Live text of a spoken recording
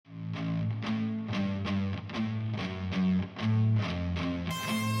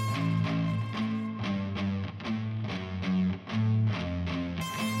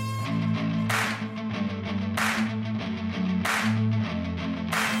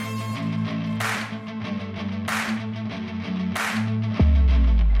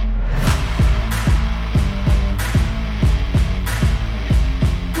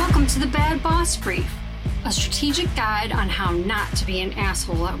Boss Brief, a strategic guide on how not to be an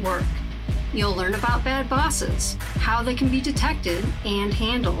asshole at work. You'll learn about bad bosses, how they can be detected and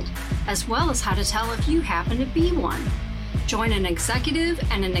handled, as well as how to tell if you happen to be one. Join an executive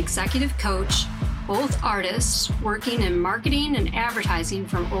and an executive coach, both artists working in marketing and advertising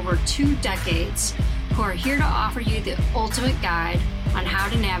from over 2 decades, who are here to offer you the ultimate guide on how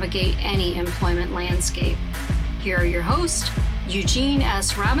to navigate any employment landscape. Here are your hosts, Eugene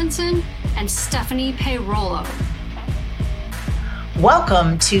S. Robinson and Stephanie Payrollo.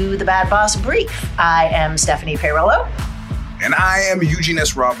 Welcome to the Bad Boss Brief. I am Stephanie Payrollo. And I am Eugene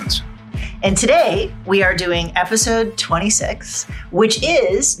S. Robinson. And today we are doing episode 26,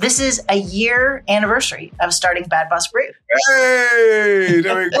 this is a year anniversary of starting Bad Boss Brief. Hey,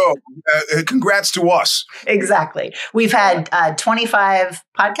 there we go. Congrats to us. Exactly. We've had 25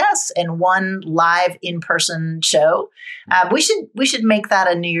 podcasts and 1 live in-person show. We should make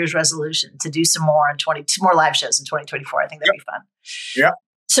that a New Year's resolution to do some more more live shows in 2024. I think that'd be fun. Yeah.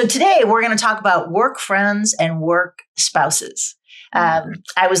 So today we're going to talk about work friends and work spouses.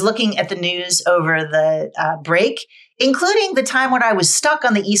 I was looking at the news over the break, including the time when I was stuck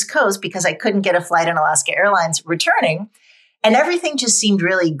on the East Coast because I couldn't get a flight on Alaska Airlines returning, and everything just seemed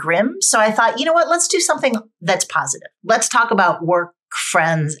really grim. So I thought, you know what, let's do something that's positive. Let's talk about work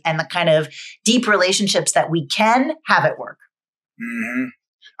friends and the kind of deep relationships that we can have at work. Mm-hmm.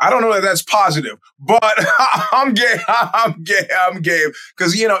 I don't know that that's positive, but I'm game.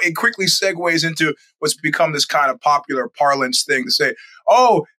 Because, it quickly segues into what's become this kind of popular parlance thing to say,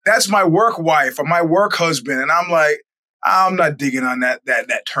 oh, that's my work wife or my work husband. And I'm like, I'm not digging on that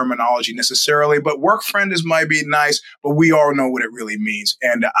terminology necessarily, but work friend might be nice, but we all know what it really means.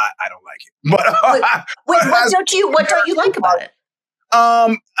 And I don't like it. But what don't you like about it?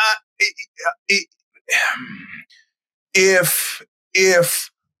 If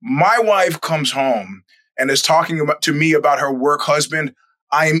my wife comes home and is talking to me about her work husband,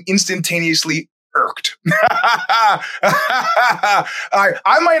 I am instantaneously irked.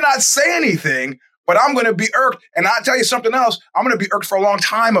 I might not say anything, but I'm going to be irked. And I'll tell you something else. I'm going to be irked for a long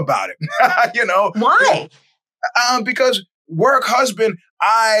time about it. Why? Because work husband,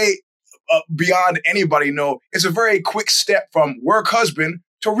 beyond anybody know, it's a very quick step from work husband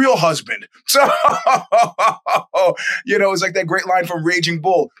to real husband. So, it's like that great line from Raging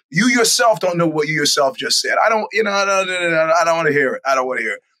Bull. You yourself don't know what you yourself just said. I don't want to hear it. I don't want to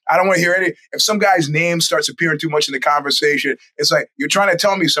hear it. I don't want to hear any. If some guy's name starts appearing too much in the conversation, it's like you're trying to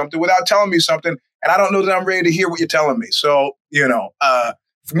tell me something without telling me something, and I don't know that I'm ready to hear what you're telling me. So,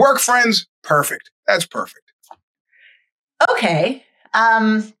 work friends, perfect. That's perfect. Okay.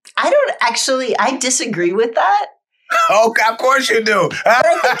 I disagree with that. Oh, of course you do.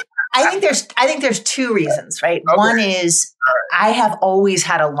 I think there's 2 reasons, right? Okay. One is I have always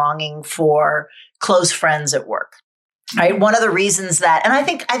had a longing for close friends at work. Right. One of the reasons that, and I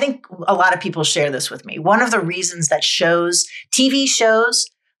think a lot of people share this with me. One of the reasons that TV shows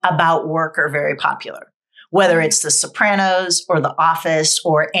about work are very popular, whether it's The Sopranos or The Office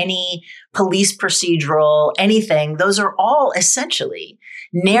or any police procedural, anything, those are all essentially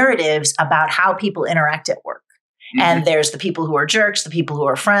narratives about how people interact at work. Mm-hmm. And there's the people who are jerks, the people who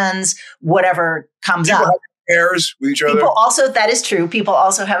are friends, whatever comes people up. Have affairs with each other. People also, that is true. People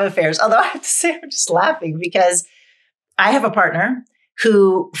also have affairs. Although I have to say, I'm just laughing because I have a partner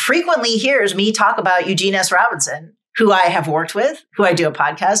who frequently hears me talk about Eugene S. Robinson, who I have worked with, who I do a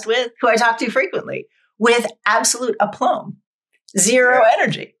podcast with, who I talk to frequently, with absolute aplomb, zero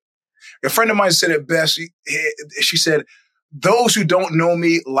energy. A friend of mine said it best. She said, those who don't know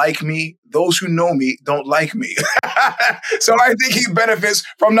me like me. Those who know me don't like me. So I think he benefits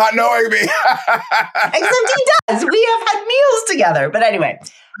from not knowing me. Except he does. We have had meals together. But anyway,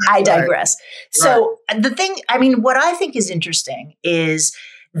 I digress. Right. So the thing, what I think is interesting is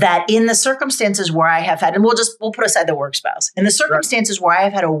that in the circumstances where I have had, and we'll put aside the work spouse, in the circumstances where I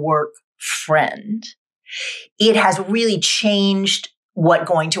have had a work friend, it has really changed what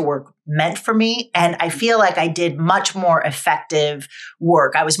going to work meant for me. And I feel like I did much more effective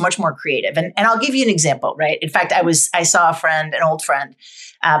work. I was much more creative. And I'll give you an example, right? In fact, I saw an old friend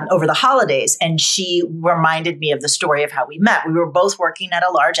over the holidays, and she reminded me of the story of how we met. We were both working at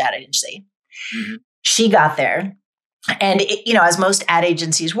a large ad agency. Mm-hmm. She got there, and as most ad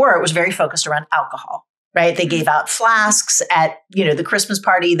agencies were, it was very focused around alcohol. Right. They gave out flasks at, the Christmas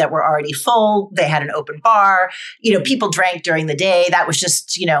party that were already full. They had an open bar. People drank during the day. That was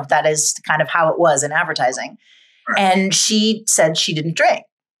just, that is kind of how it was in advertising. Right. And she said she didn't drink.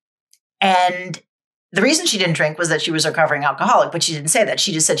 And the reason she didn't drink was that she was a recovering alcoholic, but she didn't say that.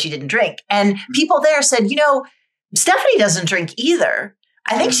 She just said she didn't drink. And people there said, Stephanie doesn't drink either.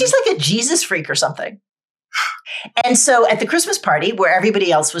 I think she's like a Jesus freak or something. And so at the Christmas party where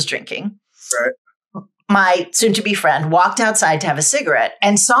everybody else was drinking, right, my soon-to-be friend walked outside to have a cigarette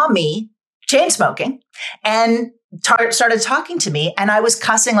and saw me chain smoking and started talking to me, and I was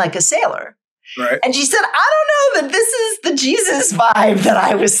cussing like a sailor. Right. And she said, I don't know that this is the Jesus vibe that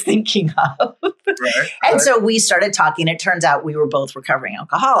I was thinking of. Right. And so we started talking. It turns out we were both recovering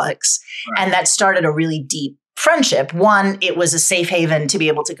alcoholics. Right. And that started a really deep friendship. One, it was a safe haven to be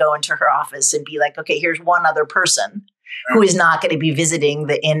able to go into her office and be like, okay, here's one other person who is not going to be visiting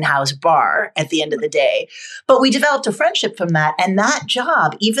the in-house bar at the end of the day. But we developed a friendship from that. And that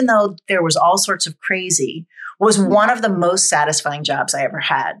job, even though there was all sorts of crazy, was one of the most satisfying jobs I ever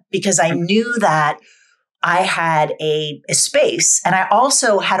had, because I knew that I had a space, and I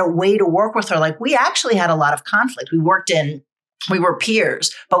also had a way to work with her. Like, we actually had a lot of conflict. We were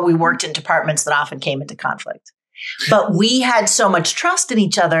peers, but we worked in departments that often came into conflict. But we had so much trust in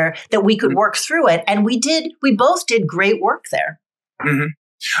each other that we could work through it. And we both did great work there. Mm-hmm.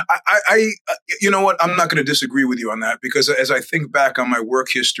 I you know what? I'm not going to disagree with you on that, because as I think back on my work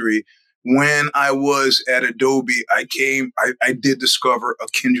history, when I was at Adobe, I did discover a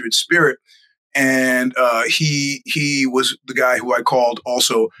kindred spirit. And he was the guy who I called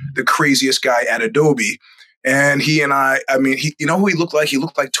also the craziest guy at Adobe. And he and I mean, you know who he looked like? He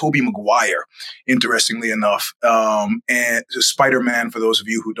looked like Tobey Maguire, interestingly enough. And Spider-Man, for those of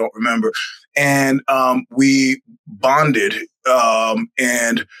you who don't remember. And we bonded.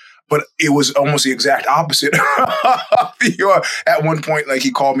 But it was almost the exact opposite. At one point, like,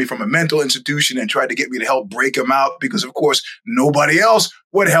 he called me from a mental institution and tried to get me to help break him out, because, of course, nobody else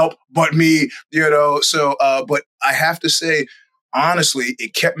would help but me, you know. So, but I have to say, honestly,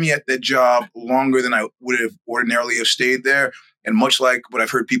 it kept me at that job longer than I would have ordinarily have stayed there. And much like what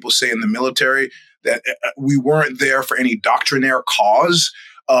I've heard people say in the military, that we weren't there for any doctrinaire cause.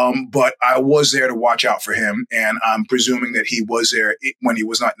 But I was there to watch out for him. And I'm presuming that he was there when he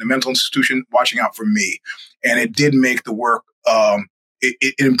was not in a mental institution, watching out for me. And it did make the work,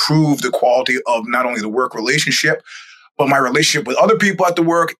 it improved the quality of not only the work relationship, but my relationship with other people at the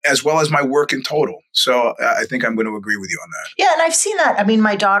work, as well as my work in total. So I think I'm going to agree with you on that. Yeah. And I've seen that. I mean,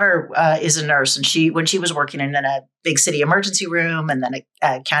 my daughter is a nurse, and when she was working in a big city emergency room and then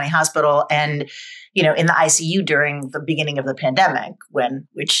a county hospital, and, you know, in the ICU during the beginning of the pandemic,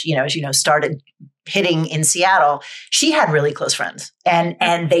 which, you know, as you know, started hitting in Seattle, she had really close friends,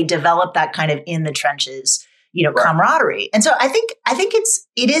 and they developed that kind of in the trenches, you know, camaraderie. And so I think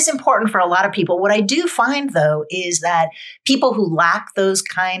it is important for a lot of people. What I do find, though, is that people who lack those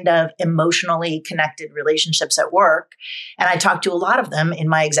kind of emotionally connected relationships at work, and I talk to a lot of them in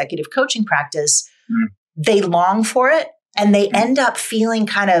my executive coaching practice, they long for it, and they end up feeling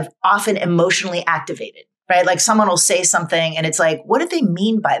kind of often emotionally activated, right? Like, someone will say something and it's like, what did they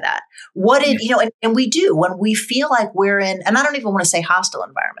mean by that? And we do, when we feel like we're in, and I don't even want to say hostile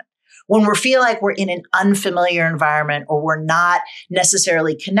environment, when we feel like we're in an unfamiliar environment or we're not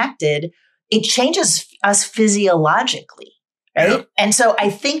necessarily connected, it changes us physiologically, right? Yeah. And so I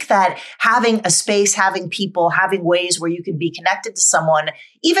think that having a space, having people, having ways where you can be connected to someone,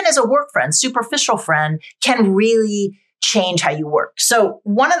 even as a work friend, superficial friend, can really change how you work. So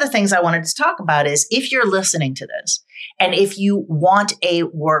one of the things I wanted to talk about is, if you're listening to this and if you want a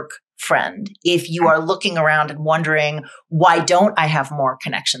work friend, if you are looking around and wondering, why don't I have more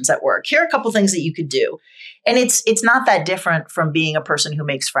connections at work? Here are a couple things that you could do. And it's not that different from being a person who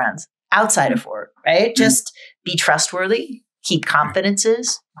makes friends outside of work, right? Just be trustworthy, keep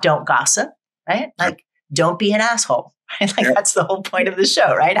confidences, don't gossip, right? Like, don't be an asshole. Right? Like, that's the whole point of the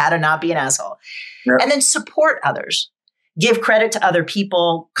show, right? How to not be an asshole. And then support others. Give credit to other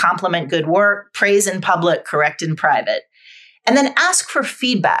people, compliment good work, praise in public, correct in private. And then ask for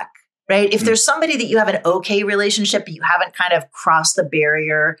feedback. Right? If there's somebody that you have an okay relationship, but you haven't kind of crossed the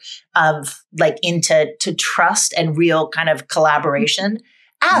barrier of like into trust and real kind of collaboration,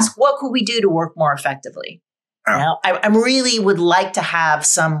 ask, what could we do to work more effectively? You know, I really would like to have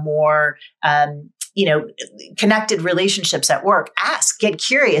some more, connected relationships at work. Ask, get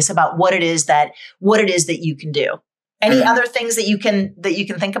curious about what it is that you can do. Any other things that you can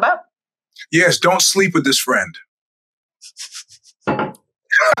think about? Yes. Don't sleep with this friend.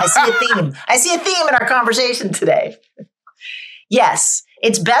 I see a theme in our conversation today. Yes,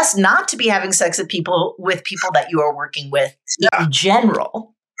 it's best not to be having sex with people that you are working with in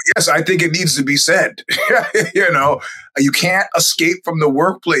general. Yes, I think it needs to be said. You know, you can't escape from the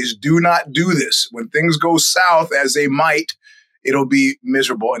workplace. Do not do this. When things go south, as they might, it'll be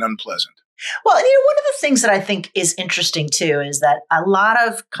miserable and unpleasant. Well, and one of the things that I think is interesting too is that a lot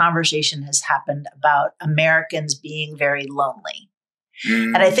of conversation has happened about Americans being very lonely.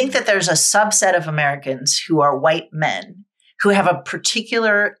 And I think that there's a subset of Americans who are white men who have a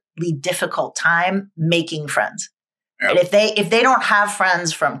particularly difficult time making friends. Yep. And if they don't have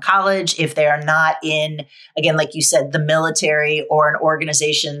friends from college, if they are not in, again, like you said, the military or an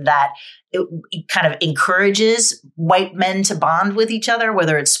organization that it kind of encourages white men to bond with each other,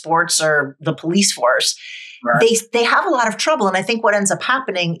 whether it's sports or the police force, right, they have a lot of trouble. And I think what ends up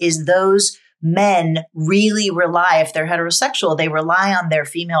happening is those men really rely, if they're heterosexual, they rely on their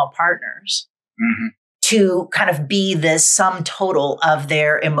female partners to kind of be the sum total of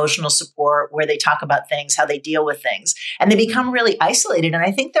their emotional support, where they talk about things, how they deal with things, and they become really isolated. And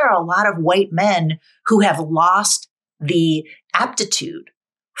I think there are a lot of white men who have lost the aptitude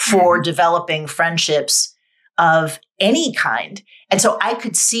for developing friendships of any kind. And so I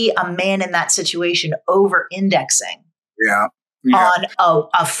could see a man in that situation over-indexing on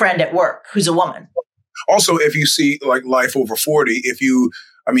a friend at work who's a woman. Also, if you see like Life Over 40,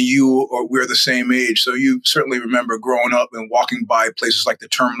 we're the same age. So you certainly remember growing up and walking by places like the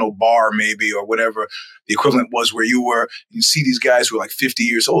Terminal Bar, maybe, or whatever the equivalent was where you were. You see these guys who are like 50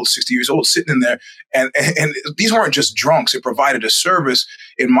 years old, 60 years old, sitting in there. And these weren't just drunks. It provided a service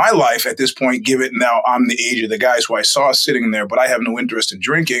in my life at this point, given now I'm the age of the guys who I saw sitting there, but I have no interest in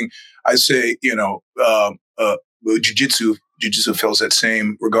drinking. I say, jiu-jitsu fills that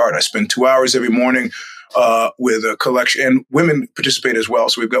same regard. I spend 2 hours every morning with a collection, and women participate as well.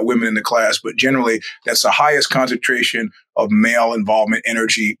 So we've got women in the class, but generally that's the highest concentration of male involvement,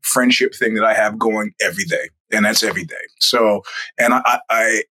 energy, friendship thing that I have going every day. And that's every day. So, and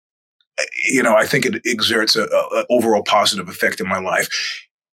I think it exerts an overall positive effect in my life.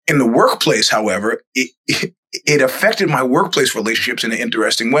 In the workplace, however, it affected my workplace relationships in an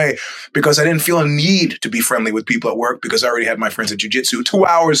interesting way, because I didn't feel a need to be friendly with people at work because I already had my friends at jiu-jitsu, 2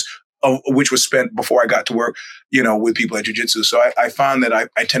 hours of which was spent before I got to work, with people at jiu-jitsu. So I found that I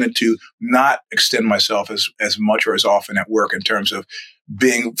tended to not extend myself as much or as often at work in terms of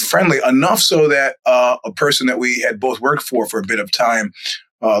being friendly enough so that a person that we had both worked for a bit of time,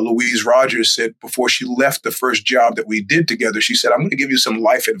 Louise Rogers, said before she left the first job that we did together, she said, "I'm going to give you some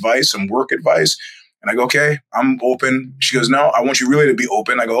life advice, some work advice." And I go, "Okay, I'm open." She goes, "No, I want you really to be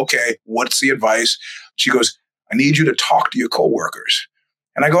open." I go, "Okay, what's the advice?" She goes, "I need you to talk to your coworkers."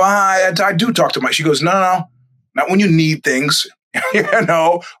 And I go, I do talk to she goes, no, not when you need things,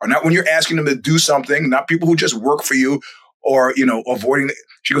 or not when you're asking them to do something, not people who just work for you or, avoiding.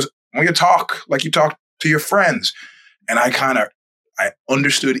 She goes, "When you talk like you talk to your friends." And I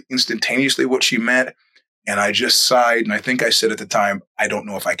understood instantaneously what she meant. And I just sighed. And I think I said at the time, I don't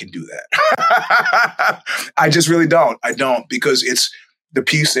know if I can do that. I just really don't. I don't, because it's the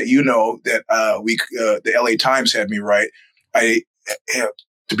piece that, that the LA Times had me write.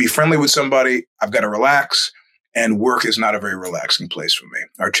 To be friendly with somebody, I've got to relax, and work is not a very relaxing place for me,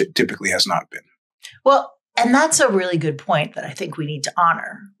 or typically has not been. Well, and that's a really good point that I think we need to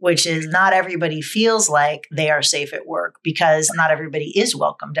honor, which is not everybody feels like they are safe at work, because not everybody is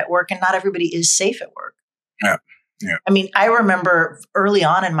welcomed at work, and not everybody is safe at work. Yeah. Yeah. I mean, I remember early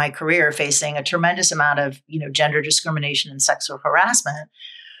on in my career facing a tremendous amount of, gender discrimination and sexual harassment.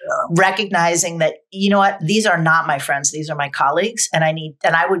 Recognizing that, these are not my friends. These are my colleagues. And I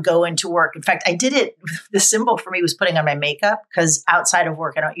would go into work. In fact, I did it. The symbol for me was putting on my makeup, because outside of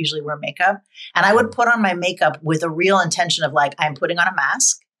work, I don't usually wear makeup. And I would put on my makeup with a real intention of like, I'm putting on a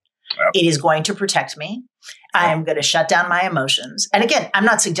mask. Yep. It is going to protect me. I am going to shut down my emotions. And again, I'm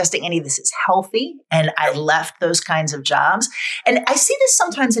not suggesting any of this is healthy. And I left those kinds of jobs. And I see this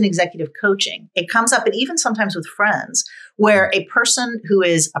sometimes in executive coaching. It comes up, and even sometimes with friends, where a person who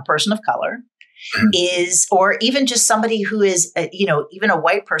is a person of color is, or even just somebody who is, even a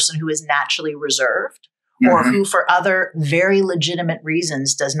white person who is naturally reserved, or who for other very legitimate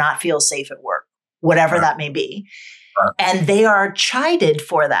reasons does not feel safe at work, whatever that may be. And they are chided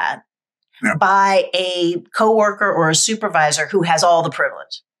for that by a coworker or a supervisor who has all the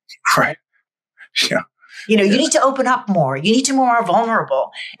privilege. Right. Yeah. You need to open up more. You need to be more vulnerable.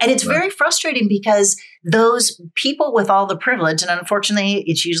 And it's very frustrating, because those people with all the privilege, and unfortunately,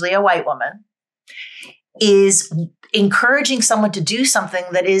 it's usually a white woman, is encouraging someone to do something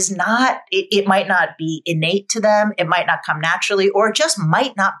that is not, it might not be innate to them. It might not come naturally, or it just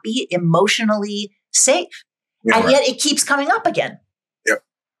might not be emotionally safe. Yeah, and yet it keeps coming up again.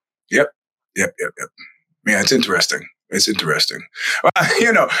 Yep. Yeah, it's interesting. It's interesting.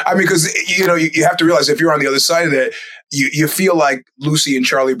 Because, you have to realize if you're on the other side of that, you feel like Lucy and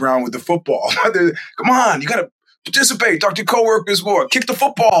Charlie Brown with the football. Come on, you got to participate, talk to your coworkers more, kick the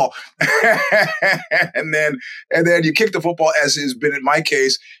football. and then you kick the football, as has been in my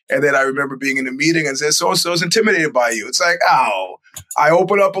case. And then I remember being in a meeting and said, so-and-so is intimidated by you. It's like, oh, I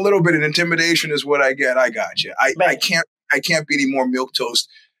open up a little bit and intimidation is what I get. I got you. I can't be any more milquetoast.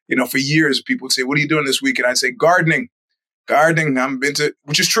 For years, people would say, what are you doing this weekend? I'd say gardening. I'm into,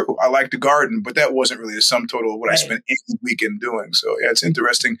 which is true. I like to garden, but that wasn't really the sum total of what I spent any weekend doing. So yeah, it's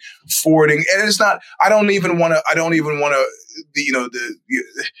interesting forwarding. And it's not, I don't even want to,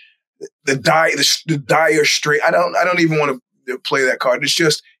 the dire straight. I don't even want to play that card. It's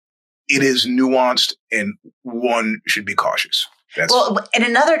just, it is nuanced and one should be cautious. And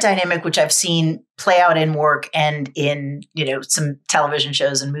another dynamic which I've seen play out in work and in, some television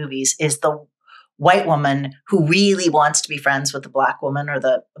shows and movies is the white woman who really wants to be friends with the Black woman or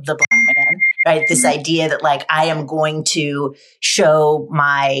the Black man, right? This idea that like, I am going to show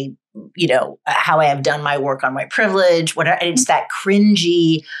my, how I have done my work on my privilege, whatever. And it's that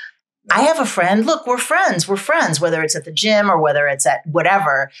cringy, I have a friend, look, we're friends, whether it's at the gym or whether it's at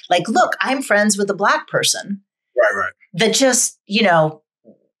whatever. Like, look, I'm friends with a Black person. Right. That just,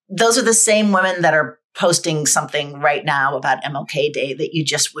 those are the same women that are posting something right now about MLK Day that you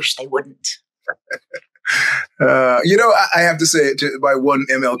just wish they wouldn't. I have to say, by one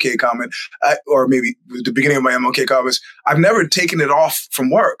MLK comment, or maybe the beginning of my MLK comments, I've never taken it off from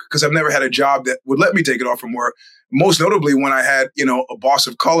work because I've never had a job that would let me take it off from work. Most notably, when I had, a boss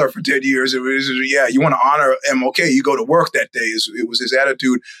of color for 10 years, it was, you want to honor MLK, you go to work that day. It was his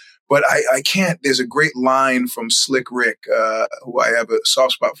attitude. But I can't. There's a great line from Slick Rick, who I have a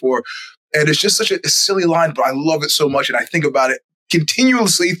soft spot for. And it's just such a silly line, but I love it so much. And I think about it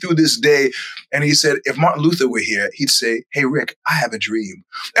continuously through this day. And he said, if Martin Luther were here, he'd say, hey, Rick, I have a dream.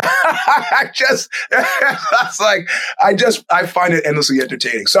 I find it endlessly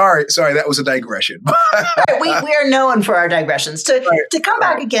entertaining. Sorry, that was a digression. we are known for our digressions. To come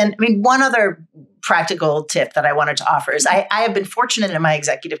back again, I mean, one other practical tip that I wanted to offer is I have been fortunate in my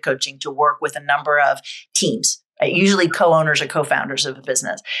executive coaching to work with a number of teams, usually co-owners or co-founders of a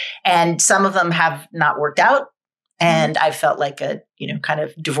business. And some of them have not worked out. And I felt like a, kind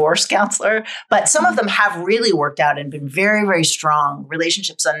of divorce counselor, but some of them have really worked out and been very, very strong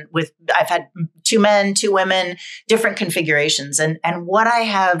relationships. And I've had 2 men, 2 women, different configurations. And what I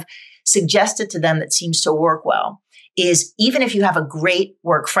have suggested to them that seems to work well is even if you have a great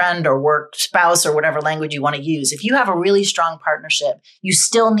work friend or work spouse or whatever language you want to use, if you have a really strong partnership, you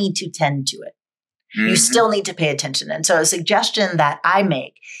still need to tend to it. Mm-hmm. You still need to pay attention. And so a suggestion that I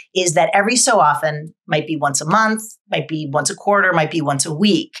make is that every so often, might be once a month, might be once a quarter, might be once a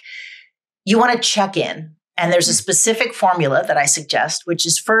week, you want to check in. And there's a specific formula that I suggest, which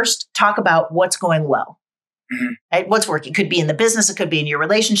is first talk about what's going well. Mm-hmm. Right? What's working? It could be in the business. It could be in your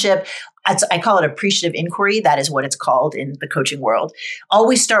relationship. I call it appreciative inquiry. That is what it's called in the coaching world.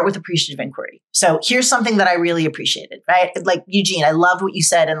 Always start with appreciative inquiry. So here's something that I really appreciated, right? Like Eugene, I loved what you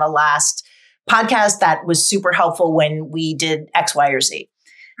said in the last podcast. That was super helpful when we did X, Y, or Z.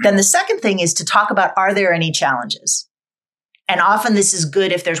 Then the second thing is to talk about, are there any challenges? And often this is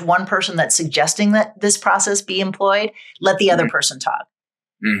good if there's one person that's suggesting that this process be employed, let the other person talk.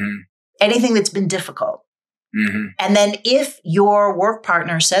 Mm-hmm. Anything that's been difficult. Mm-hmm. And then if your work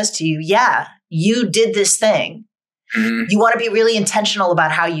partner says to you, yeah, you did this thing, mm-hmm. you want to be really intentional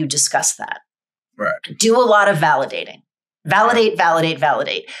about how you discuss that. Right. Do a lot of validating. Validate.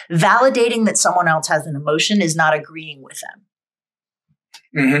 Validating that someone else has an emotion is not agreeing with them.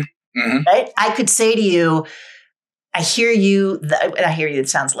 Mm-hmm. Mm-hmm. Right? I could say to you, I hear you, it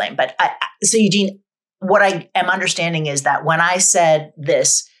sounds lame, but so Eugene, what I am understanding is that when I said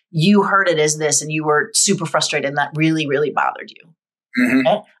this, you heard it as this and you were super frustrated and that really, really bothered you. Mm-hmm.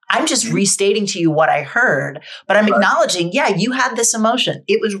 Right? I'm just mm-hmm. restating to you what I heard, but I'm acknowledging, yeah, you had this emotion.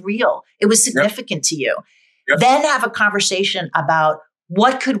 It was real. It was significant to you. Yep. Then have a conversation about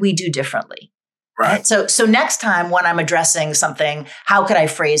what could we do differently? Right. So next time when I'm addressing something, how could I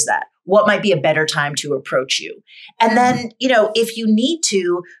phrase that? What might be a better time to approach you? And then, if you need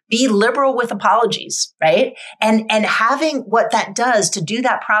to, be liberal with apologies, right? And having what that does to do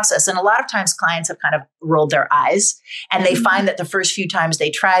that process. And a lot of times clients have kind of rolled their eyes and they mm-hmm. find that the first few times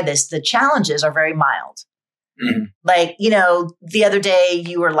they try this, the challenges are very mild. Mm-hmm. Like, the other day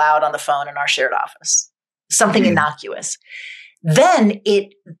you were loud on the phone in our shared office, something mm-hmm. innocuous.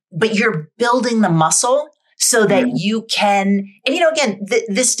 But you're building the muscle so that mm-hmm. you can, and again,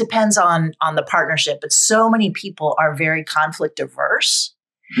 this depends on the partnership, but so many people are very conflict averse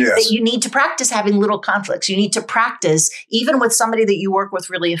that you need to practice having little conflicts. You need to practice, even with somebody that you work with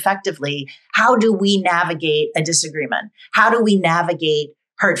really effectively, how do we navigate a disagreement? How do we navigate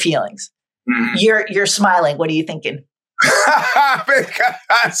hurt feelings? Mm-hmm. You're smiling. What are you thinking?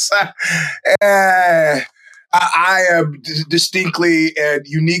 Because I am distinctly and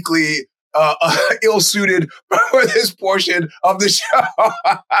uniquely ill-suited for this portion of the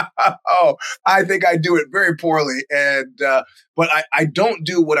show. I think I do it very poorly, and but I don't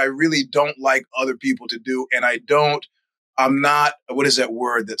do what I really don't like other people to do, and I'm not. What is that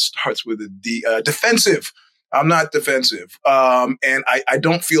word that starts with a D? Defensive. I'm not defensive, and I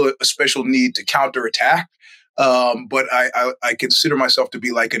don't feel a special need to counterattack. But I consider myself to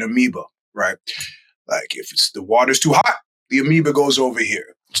be like an amoeba, right? Like if the water's too hot, the amoeba goes over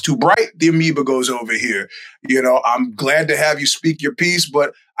here. It's too bright, the amoeba goes over here. I'm glad to have you speak your piece,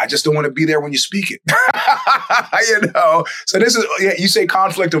 but I just don't want to be there when you speak it. So this is, you say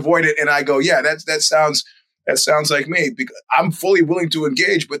conflict avoidant, and I go, yeah, that sounds like me. Because I'm fully willing to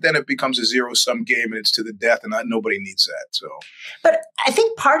engage, but then it becomes a zero-sum game, and it's to the death, and nobody needs that. So, but I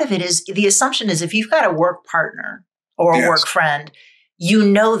think part of it is the assumption is if you've got a work partner or a work friend, you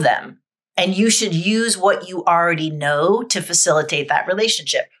know them. And you should use what you already know to facilitate that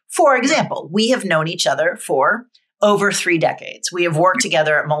relationship. For example, we have known each other for over 3 decades. We have worked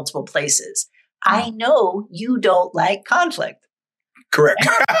together at multiple places. I know you don't like conflict. Correct.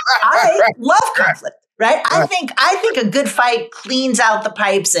 I love conflict, right? I think a good fight cleans out the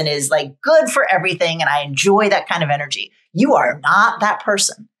pipes and is like good for everything. And I enjoy that kind of energy. You are not that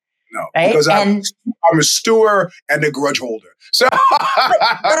person. No, right? Because I'm a stewer and a grudge holder. So, but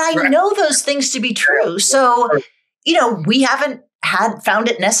I know those things to be true. So, we haven't found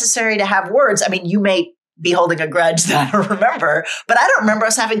it necessary to have words. I mean, you may be holding a grudge that I don't remember, but I don't remember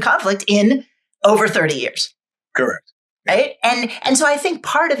us having conflict in over 30 years. Correct. Right. And so I think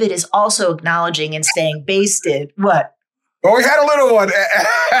part of it is also acknowledging and staying based in what? Well, we had a little one,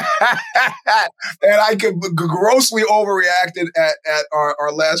 and I grossly overreacted at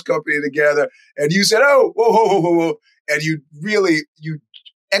our last company together. And you said, "Oh, whoa," and you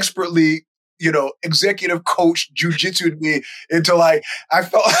expertly, executive coach jujitsu'd me into like I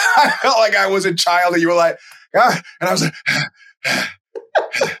felt like I was a child, and you were like, and I was like,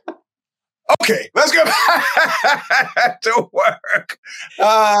 okay, let's go back to work.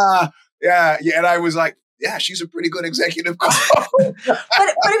 Yeah, and I was like, yeah, she's a pretty good executive coach. but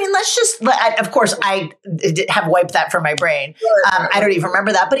I mean, of course, I have wiped that from my brain. I don't even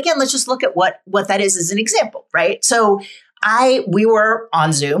remember that. But again, let's just look at what that is as an example, right? So we were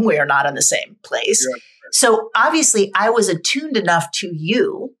on Zoom. We are not in the same place. Yeah. So obviously I was attuned enough to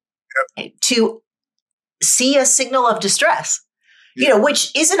you to see a signal of distress.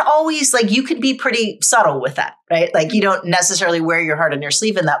 Which isn't always like you can be pretty subtle with that, right? Like you don't necessarily wear your heart on your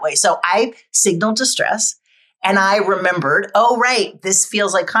sleeve in that way. So I signaled distress and I remembered, oh, right, this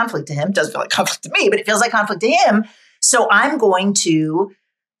feels like conflict to him. It doesn't feel like conflict to me, but it feels like conflict to him. So I'm going to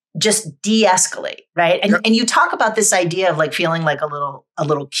just de-escalate, right? And you talk about this idea of like feeling like a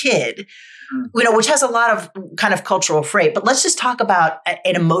little kid, which has a lot of kind of cultural freight. But let's just talk about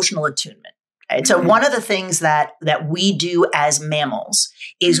an emotional attunement. Right? So one of the things that we do as mammals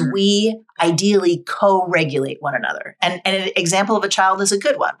is we ideally co-regulate one another. And an example of a child is a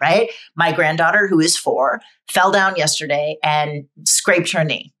good one, right? My granddaughter, who is 4, fell down yesterday and scraped her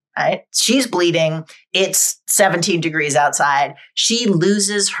knee. Right? She's bleeding. It's 17 degrees outside. She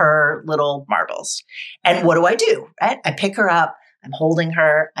loses her little marbles. And what do? Right? I pick her up. I'm holding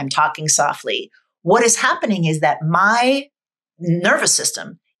her. I'm talking softly. What is happening is that my nervous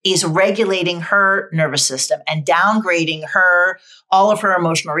system is regulating her nervous system and downgrading all of her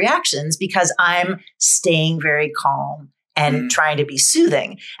emotional reactions because I'm staying very calm and trying to be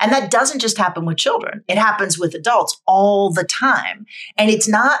soothing. And that doesn't just happen with children. It happens with adults all the time. And it's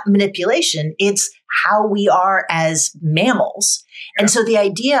not manipulation. It's how we are as mammals. And so the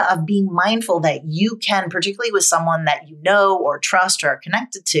idea of being mindful that you can, particularly with someone that you know or trust or are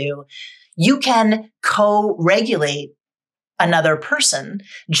connected to, you can co-regulate another person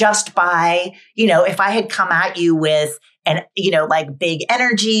just by, if I had come at you with like big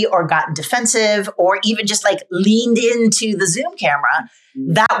energy or gotten defensive or even just like leaned into the Zoom camera,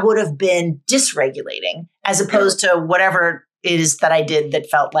 that would have been dysregulating as opposed to whatever it is that I did that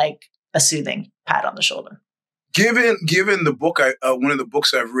felt like a soothing pat on the shoulder. Given the book, one of the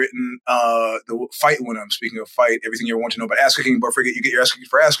books I've written, the fight, when I'm speaking of fight, everything you want to know about Ask a King, but forget you get your asking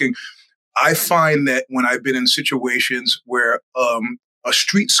for asking. I find that when I've been in situations where a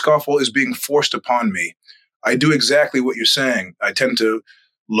street scuffle is being forced upon me, I do exactly what you're saying. I tend to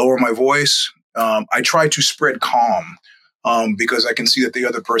lower my voice. I try to spread calm because I can see that the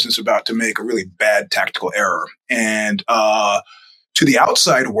other person's about to make a really bad tactical error. And to the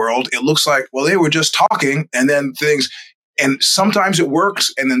outside world, it looks like, well, they were just talking and then things. And sometimes it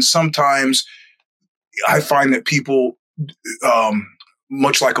works. And then sometimes I find that people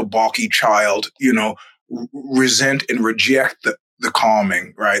much like a balky child, resent and reject the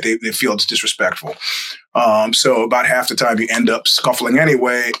calming, right? They feel it's disrespectful. So about half the time you end up scuffling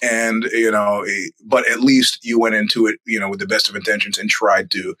anyway. And, but at least you went into it, with the best of intentions and tried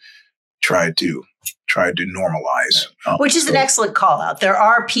to normalize. Which is an excellent call out. There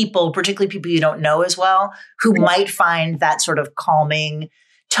are people, particularly people you don't know as well, who might find that sort of calming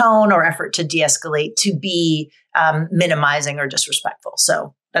tone or effort to de-escalate to be minimizing or disrespectful.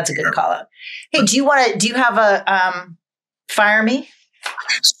 So that's a good call out. Hey, do you have a fire me?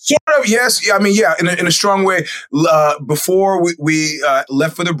 Sort of, yes. I mean, yeah, in a strong way. Before we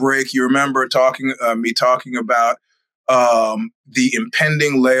left for the break, you remember me talking about the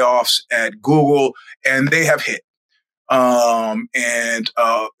impending layoffs at Google, and they have hit.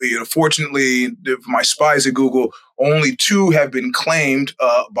 Fortunately, my spies at Google, only 2 have been claimed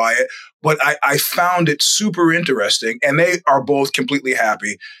by it. But I found it super interesting, and they are both completely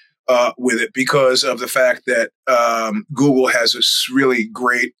happy with it because of the fact that Google has this really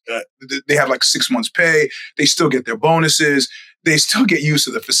great. They have like 6 months' pay. They still get their bonuses. They still get use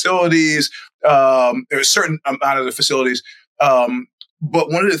of the facilities. There's a certain amount of the facilities.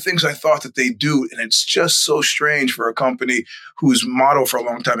 But one of the things I thought that they do, and it's just so strange for a company whose motto for a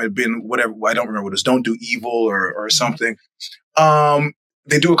long time had been whatever, I don't remember what it was, don't do evil or something.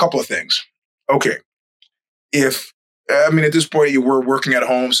 They do a couple of things. Okay. At this point you were working at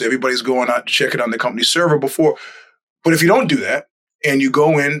home, so everybody's going out to check it on the company server before. But if you don't do that and you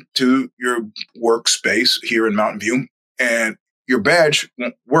go into your workspace here in Mountain View and your badge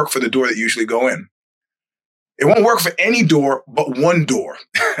won't work for the door that you usually go in. It won't work for any door but one door.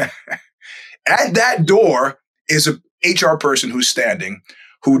 At that door is a HR person who's standing,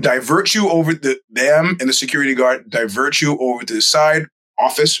 who diverts you over them and the security guard divert you over to the side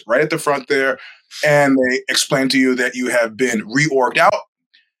office right at the front there. And they explain to you that you have been reorged out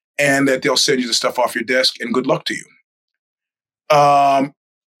and that they'll send you the stuff off your desk and good luck to you.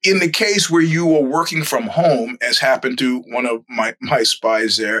 In the case where you are working from home, as happened to one of my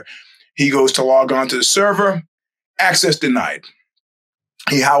spies there, he goes to log on to the server, access denied.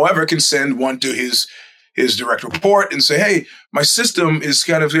 He, however, can send one to his direct report and say, hey, my system is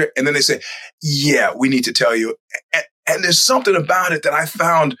kind of here. And then they say, yeah, we need to tell you. And there's something about it that I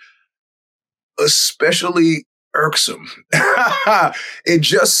found especially irksome. It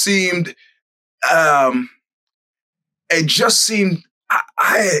just seemed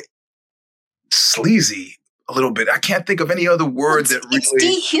sleazy a little bit. I can't think of any other word that really. It's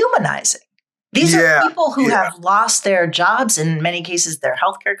dehumanizing. These are people who have lost their jobs, in many cases, their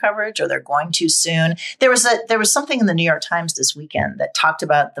healthcare coverage, or they're going to soon. There was something in the New York Times this weekend that talked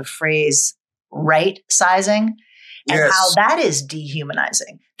about the phrase right sizing and how that is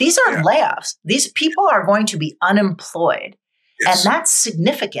dehumanizing. These are layoffs. These people are going to be unemployed. Yes. And that's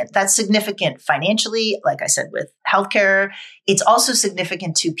significant. That's significant financially, like I said, with healthcare. It's also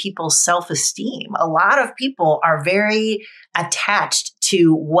significant to people's self-esteem. A lot of people are very attached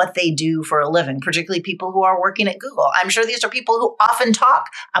to what they do for a living, particularly people who are working at Google. I'm sure these are people who often talk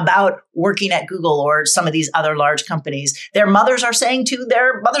about working at Google or some of these other large companies. Their mothers are saying to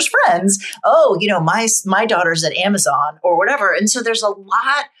their mother's friends, oh, my daughter's at Amazon or whatever. And so there's a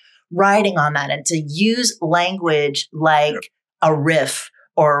lot riding on that. And to use language like a riff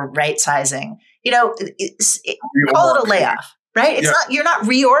or right sizing, call it a layoff, right? It's not, you're not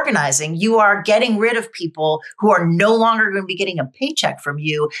reorganizing. You are getting rid of people who are no longer going to be getting a paycheck from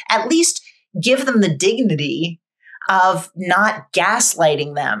you. At least give them the dignity of not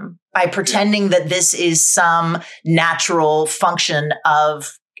gaslighting them by pretending that this is some natural function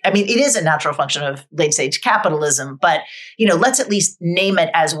of, it is a natural function of late stage capitalism, but, let's at least name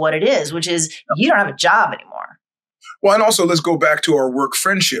it as what it is, which is you don't have a job anymore. Well, and also let's go back to our work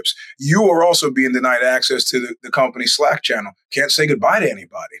friendships. You are also being denied access to the company Slack channel. Can't say goodbye to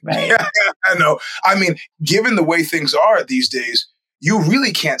anybody. Right. I know. Given the way things are these days, you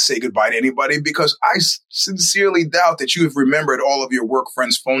really can't say goodbye to anybody because I sincerely doubt that you have remembered all of your work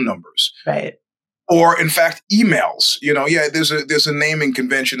friends' phone numbers. Right. Or in fact, emails. There's a naming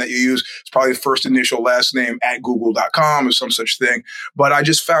convention that you use. It's probably the first initial last name at google.com or some such thing. But I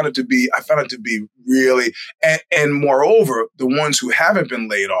just found it to be really, and moreover, the ones who haven't been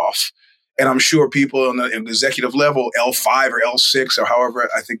laid off, and I'm sure people on the executive level, L5 or L6 or however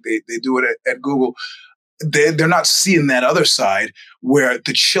I think they do it at Google, they're not seeing that other side where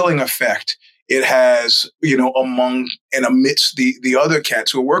the chilling effect it has, among and amidst the other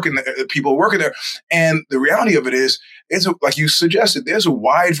cats who are working there, people working there. And the reality of it is, like you suggested, there's a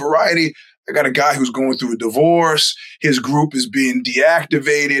wide variety. I got a guy who's going through a divorce. His group is being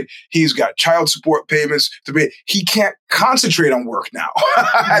deactivated. He's got child support payments to pay. He can't concentrate on work now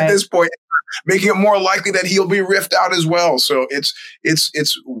at this point, making it more likely that he'll be riffed out as well. So it's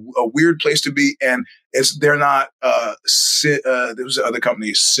a weird place to be. And they're not, there's other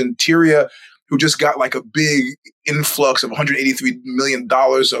companies, Centeria, who just got like a big influx of $183 million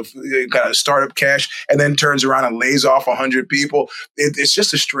of kind of startup cash, and then turns around and lays off 100 people. It's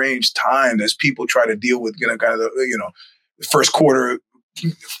just a strange time as people try to deal with, kind of the first quarter.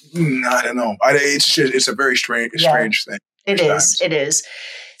 I don't know. It's a very strange thing. It is.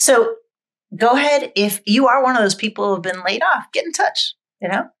 So go ahead. If you are one of those people who have been laid off, get in touch.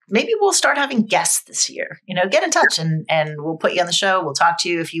 Maybe we'll start having guests this year. Get in touch and we'll put you on the show. We'll talk to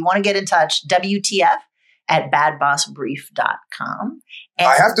you. If you want to get in touch, WTF@badbossbrief.com. And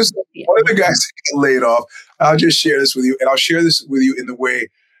I have to say, one of the guys that got laid off, I'll just share this with you, and I'll share this with you in the way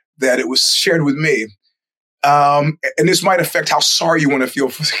that it was shared with me. And this might affect how sorry you want to feel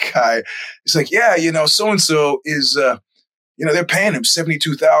for the guy. It's like, so-and-so is, they're paying him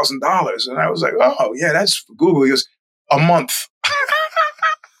 $72,000. And I was like, oh, yeah, that's for Google. He goes, a month.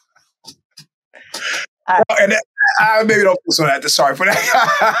 And maybe don't focus on that. Sorry for that.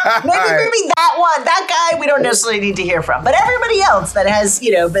 maybe that guy we don't necessarily need to hear from, but everybody else that has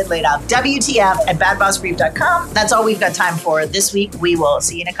been laid off. WTF@badbossbrief.com. That's all we've got time for this week. We will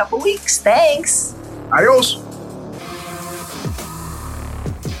see you in a couple weeks. Thanks. Adios.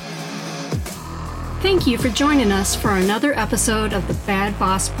 Thank you for joining us for another episode of the Bad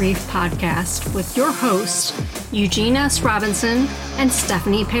Boss Brief podcast with your hosts, Eugene S. Robinson and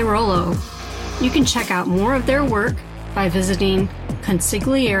Stephanie Payrolo. You can check out more of their work by visiting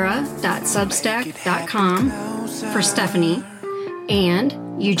consigliera.substack.com for Stephanie and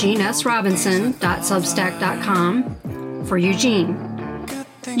eugenesrobinson.substack.com for Eugene.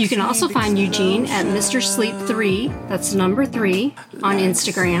 You can also find Eugene at Mr. Sleep 3, that's number 3, on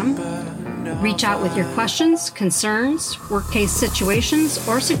Instagram. Reach out with your questions, concerns, work case situations,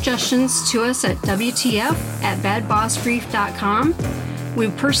 or suggestions to us at WTF@badbossbrief.com. We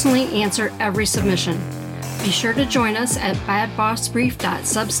personally answer every submission. Be sure to join us at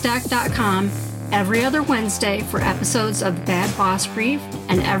badbossbrief.substack.com every other Wednesday for episodes of the Bad Boss Brief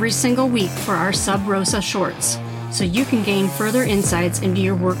and every single week for our Sub Rosa shorts, so you can gain further insights into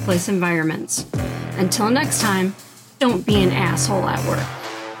your workplace environments. Until next time, don't be an asshole at work.